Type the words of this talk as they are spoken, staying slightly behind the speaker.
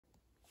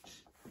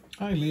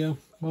Hi Leo,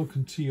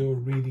 welcome to your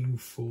reading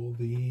for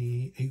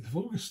the 8th of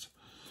August.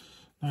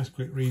 Nice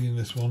quick reading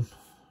this one.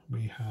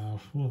 We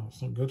have, well,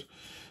 that's not good.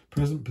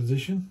 Present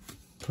position,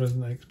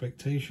 present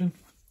expectation,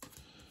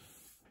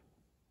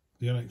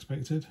 the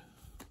unexpected,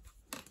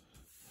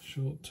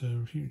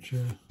 short-term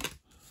future,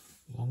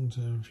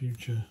 long-term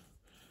future,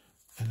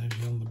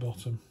 energy on the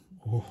bottom.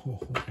 Oh,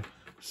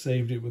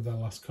 saved it with that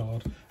last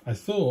card. I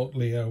thought,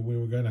 Leo, we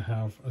were going to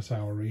have a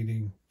sour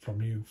reading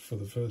from you for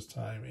the first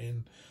time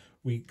in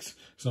weeks.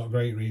 It's not a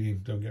great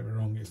reading, don't get me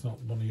wrong, it's not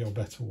one of your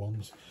better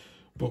ones,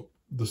 but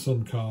the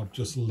Sun card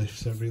just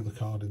lifts every other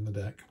card in the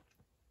deck.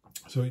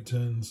 So it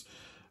turns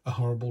a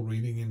horrible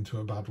reading into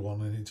a bad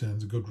one, and it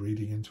turns a good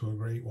reading into a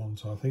great one.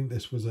 So I think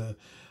this was a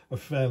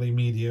fairly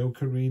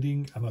mediocre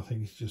reading, and I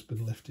think it's just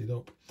been lifted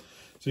up.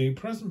 So your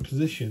present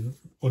position,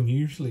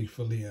 unusually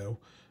for Leo,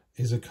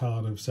 is a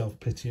card of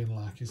self-pity and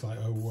lack. It's like,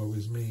 oh, woe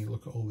is me,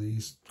 look at all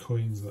these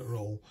coins that are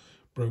all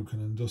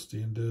broken and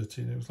dusty and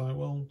dirty. And it was like,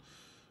 well,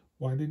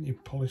 why didn't you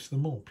polish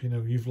them up? You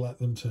know, you've let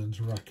them turn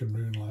to rack and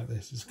ruin like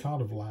this. It's a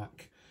card of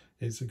lack.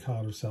 It's a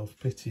card of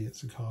self-pity.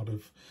 It's a card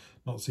of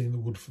not seeing the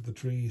wood for the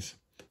trees.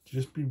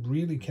 Just be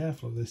really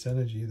careful of this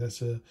energy.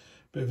 That's a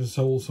bit of a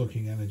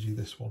soul-sucking energy,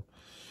 this one.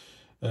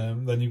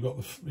 Then you've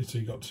got so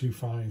you've got two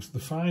fives. The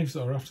fives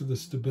are after the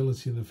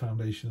stability and the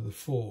foundation of the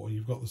four.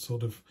 You've got the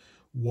sort of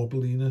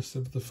wobbliness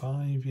of the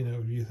five. You know,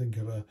 if you think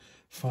of a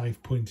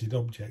five-pointed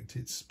object,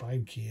 it's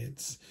spiky,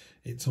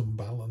 it's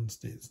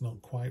unbalanced, it's not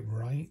quite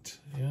right.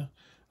 Yeah,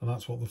 and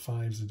that's what the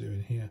fives are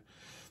doing here.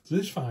 So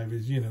this five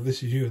is, you know,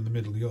 this is you in the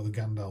middle. You're the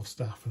Gandalf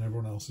staff, and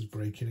everyone else is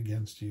breaking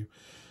against you.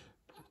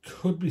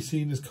 Could be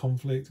seen as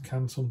conflict.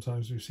 Can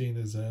sometimes be seen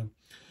as a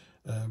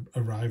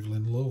rival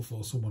in love,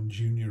 or someone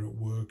junior at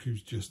work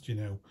who's just, you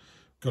know,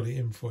 got it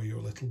in for you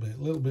a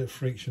little bit of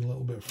friction, a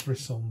little bit of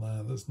frisson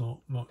there. That's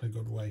not in a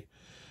good way.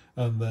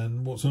 And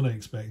then what's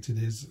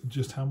unexpected is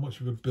just how much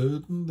of a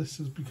burden this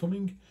is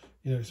becoming.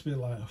 You know, it's a bit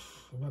like,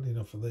 oh, I've had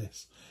enough of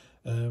this.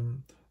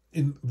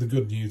 In the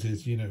good news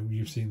is, you know,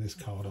 you've seen this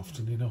card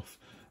often enough.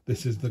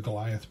 This is the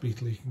Goliath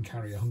beetle. You can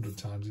carry 100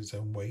 times its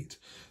own weight.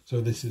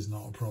 So this is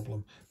not a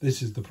problem.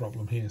 This is the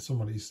problem here.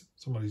 Somebody's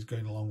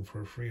going along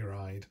for a free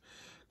ride.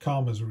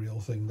 Karma's a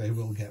real thing. They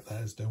will get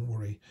theirs, don't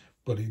worry.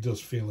 But it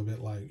does feel a bit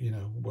like, you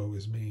know, woe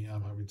is me.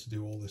 I'm having to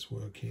do all this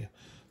work here.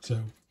 So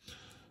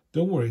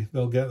don't worry,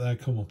 they'll get their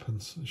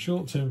comeuppance.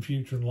 Short-term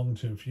future and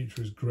long-term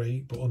future is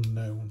great, but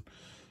unknown.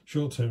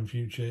 Short-term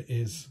future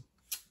is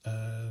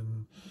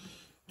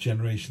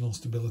generational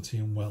stability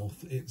and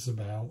wealth. It's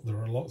about, there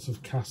are lots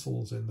of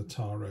castles in the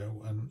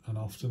tarot, and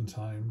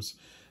oftentimes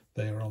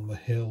they are on the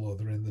hill or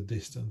they're in the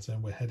distance,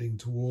 and we're heading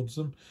towards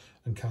them.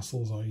 And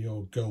castles are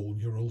your goal,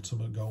 your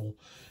ultimate goal.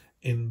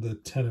 In the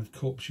Ten of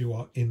Cups, you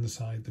are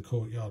inside the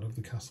courtyard of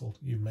the castle.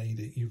 You've made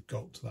it. You've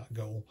got to that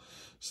goal.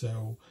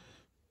 So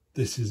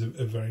this is a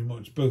very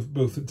much, both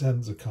the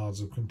tens are cards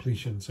of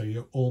completion. So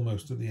you're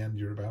almost at the end.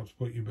 You're about to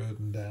put your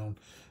burden down,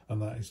 and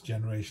that is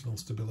generational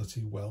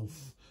stability,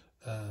 wealth.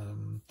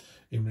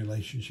 In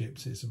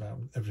relationships, it's about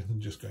everything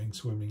just going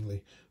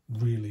swimmingly.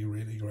 Really,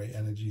 really great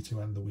energy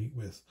to end the week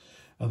with.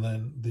 And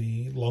then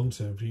the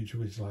long-term future,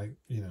 which is like,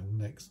 you know,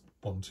 next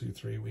 1, 2,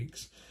 3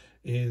 weeks,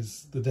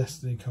 is the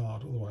Destiny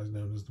card, otherwise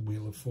known as the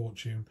Wheel of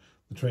Fortune.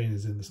 The train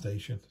is in the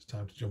station. It's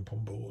time to jump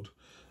on board.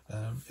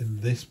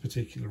 In this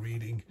particular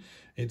reading,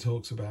 it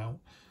talks about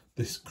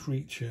this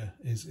creature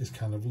is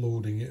kind of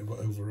lording it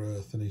over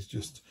Earth, and it's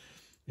just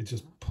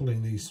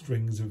pulling these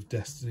strings of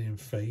destiny and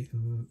fate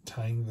and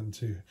tying them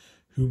to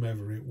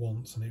whomever it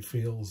wants, and it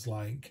feels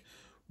like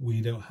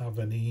we don't have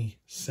any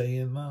say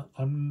in that.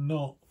 I'm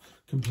not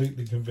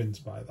completely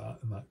convinced by that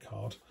in that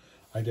card.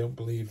 I don't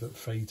believe that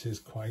fate is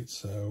quite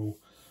so,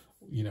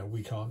 you know,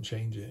 we can't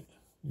change it.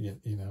 You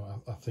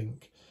know, I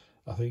think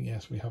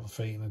yes, we have a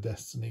fate and a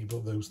destiny,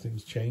 but those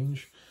things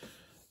change.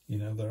 You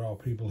know, there are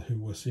people who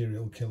were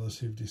serial killers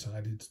who've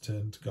decided to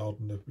turn to God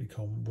and have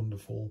become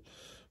wonderful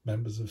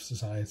members of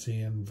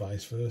society, and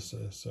vice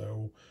versa.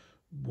 So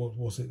what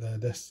was it, their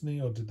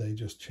destiny, or did they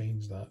just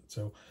change that?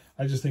 So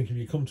I just think if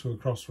you come to a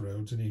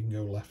crossroads and you can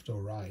go left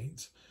or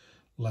right,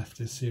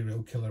 left is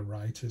serial killer,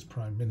 right is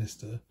prime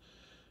minister.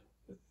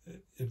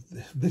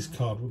 If this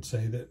card would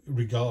say that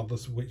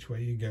regardless of which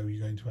way you go,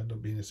 you're going to end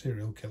up being a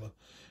serial killer.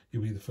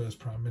 You'll be the first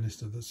prime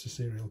minister that's a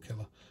serial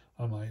killer.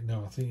 I'm like,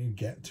 no, I think you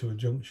get to a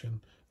junction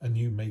and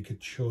you make a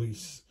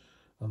choice,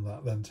 and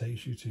that then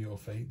takes you to your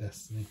fate,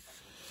 destiny.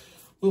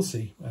 We'll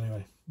see.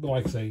 Anyway, but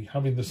like I say,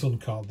 having the Sun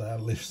card there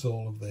lifts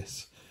all of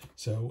this.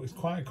 So it's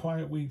quite a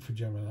quiet week for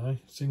Gemini.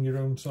 Sing your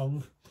own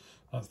song.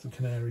 That's the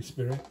canary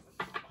spirit.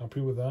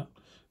 Happy with that?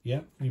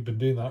 Yeah, you've been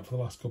doing that for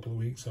the last couple of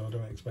weeks, so I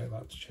don't expect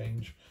that to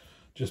change.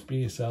 Just be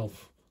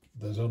yourself.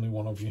 There's only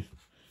one of you.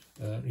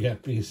 Yeah,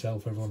 be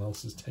yourself. Everyone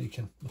else is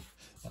taken.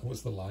 That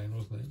was the line,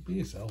 wasn't it? Be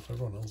yourself.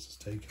 Everyone else is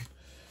taken.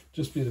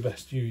 Just be the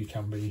best you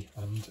can be,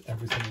 and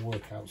everything will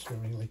work out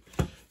swimmingly.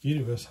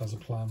 Universe has a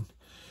plan.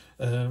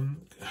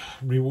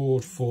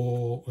 Reward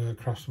for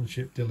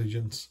craftsmanship,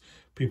 diligence,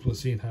 People are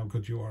seeing how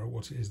good you are at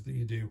what it is that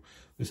you do.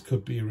 This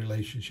could be a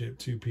relationship,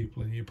 two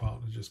people and your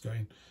partner just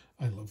going,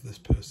 I love this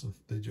person.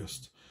 They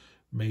just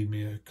made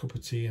me a cup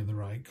of tea in the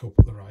right cup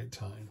at the right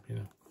time, you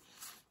know.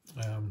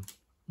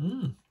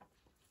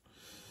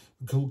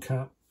 Cool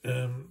cat.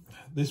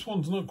 This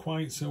one's not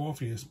quite so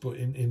obvious, but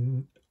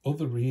in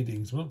other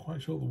readings, I'm not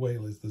quite sure what the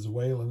whale is. There's a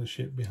whale and a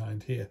ship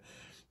behind here.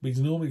 But he's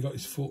normally got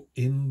his foot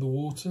in the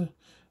water,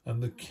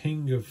 and the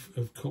King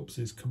of Cups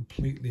is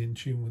completely in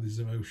tune with his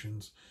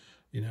emotions,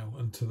 you know,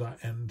 and to that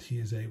end he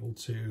is able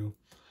to,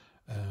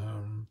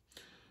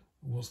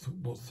 what's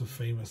the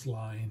famous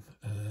line?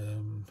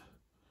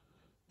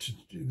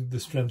 The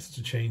strength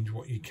to change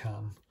what you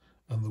can,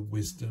 and the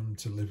wisdom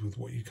to live with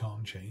what you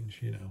can't change,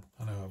 you know.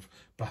 I know I've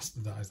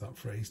bastardized that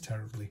phrase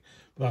terribly,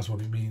 but that's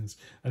what it means.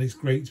 And it's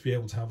great to be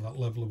able to have that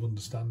level of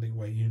understanding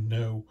where you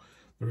know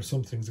there are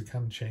some things that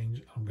can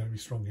change. I'm going to be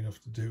strong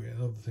enough to do it,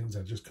 and other things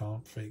I just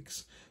can't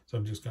fix. So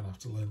I'm just going to have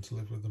to learn to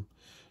live with them.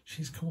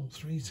 She's come up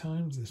 3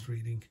 times this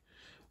reading.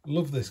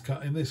 Love this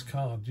card. In this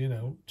card, you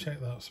know, check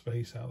that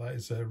space out. That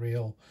is a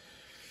real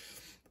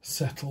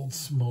settled,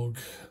 smug,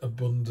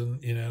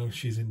 abundant, you know,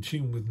 she's in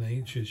tune with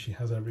nature. She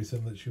has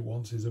everything that she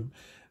wants.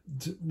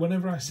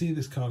 Whenever I see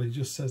this card, it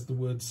just says the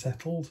word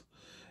settled.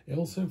 It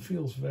also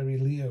feels very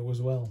Leo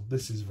as well.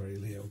 This is a very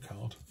Leo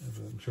card.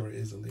 I'm sure it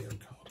is a Leo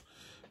card.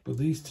 But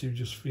these two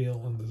just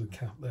feel, and there's a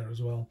cat there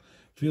as well,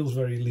 feels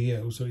very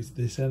Leo. So it's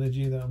this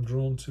energy that I'm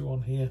drawn to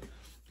on here.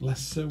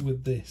 Less so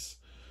with this.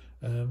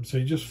 So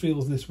it just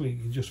feels this week,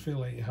 you just feel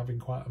like you're having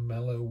quite a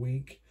mellow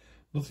week.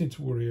 Nothing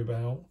to worry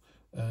about.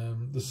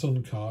 The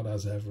Sun card,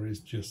 as ever, is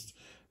just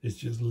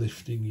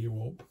lifting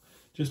you up.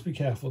 Just be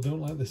careful.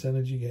 Don't let this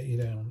energy get you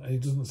down. And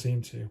it doesn't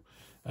seem to.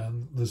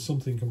 And there's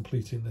something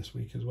completing this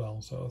week as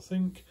well. So I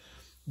think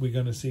we're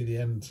going to see the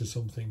end to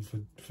something for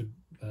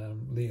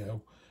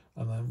Leo.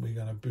 And then we're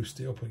going to boost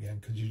it up again,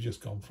 because you've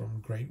just gone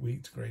from great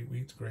week to great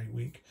week to great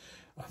week.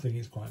 I think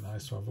it's quite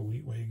nice to have a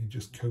week where you can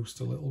just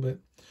coast a little bit.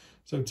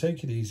 So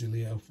take it easy,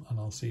 Leo, and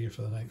I'll see you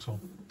for the next one.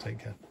 Take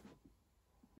care.